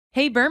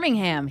Hey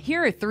Birmingham,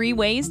 here are 3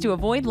 ways to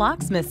avoid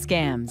locksmith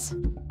scams.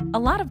 A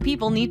lot of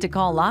people need to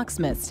call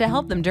locksmiths to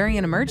help them during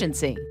an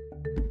emergency.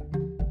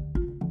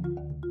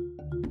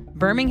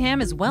 Birmingham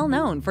is well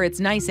known for its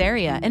nice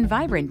area and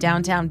vibrant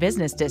downtown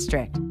business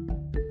district.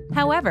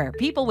 However,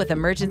 people with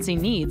emergency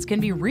needs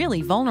can be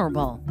really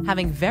vulnerable,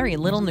 having very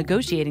little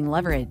negotiating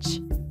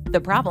leverage.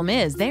 The problem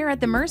is they are at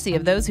the mercy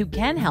of those who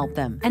can help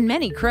them, and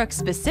many crooks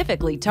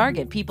specifically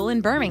target people in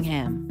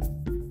Birmingham.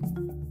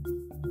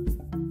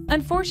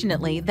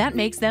 Unfortunately, that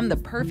makes them the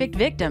perfect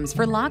victims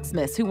for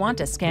locksmiths who want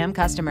to scam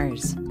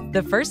customers.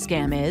 The first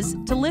scam is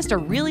to list a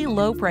really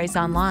low price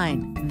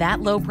online.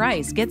 That low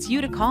price gets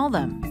you to call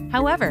them.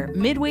 However,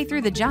 midway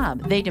through the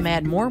job, they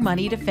demand more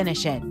money to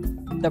finish it.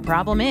 The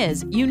problem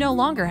is you no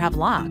longer have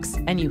locks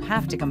and you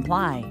have to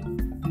comply.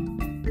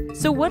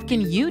 So what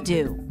can you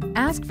do?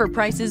 Ask for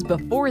prices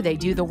before they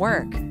do the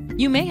work.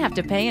 You may have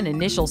to pay an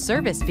initial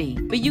service fee,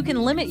 but you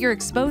can limit your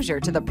exposure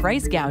to the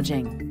price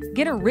gouging.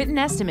 Get a written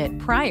estimate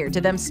prior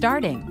to them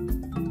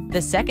starting.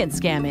 The second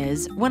scam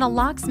is when a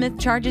locksmith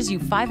charges you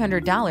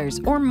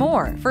 $500 or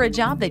more for a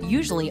job that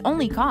usually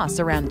only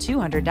costs around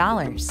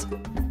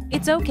 $200.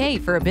 It's okay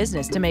for a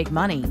business to make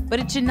money,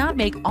 but it should not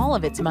make all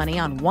of its money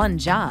on one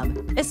job,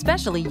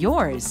 especially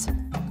yours.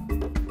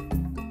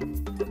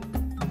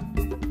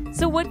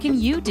 So what can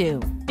you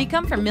do?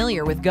 Become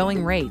familiar with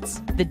going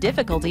rates, the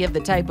difficulty of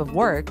the type of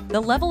work, the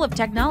level of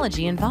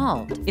technology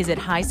involved. Is it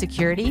high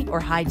security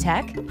or high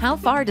tech? How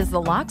far does the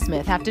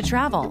locksmith have to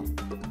travel?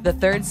 The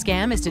third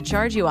scam is to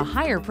charge you a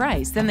higher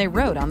price than they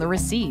wrote on the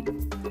receipt.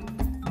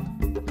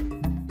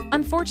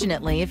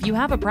 Unfortunately, if you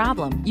have a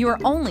problem, you are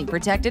only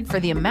protected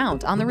for the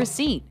amount on the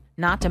receipt.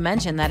 Not to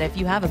mention that if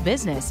you have a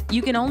business,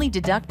 you can only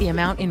deduct the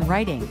amount in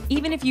writing,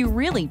 even if you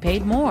really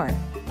paid more.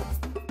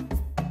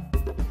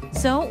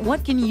 So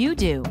what can you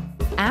do?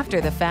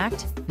 After the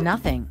fact,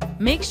 nothing.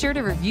 Make sure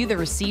to review the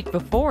receipt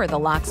before the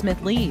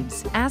locksmith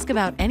leaves. Ask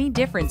about any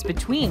difference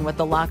between what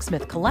the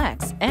locksmith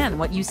collects and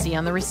what you see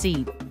on the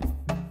receipt.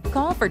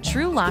 Call for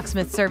true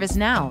locksmith service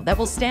now that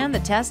will stand the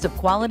test of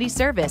quality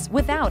service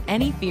without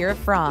any fear of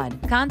fraud.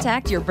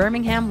 Contact your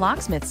Birmingham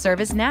locksmith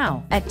service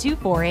now at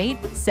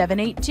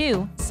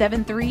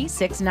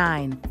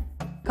 248-782-7369.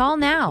 Call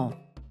now.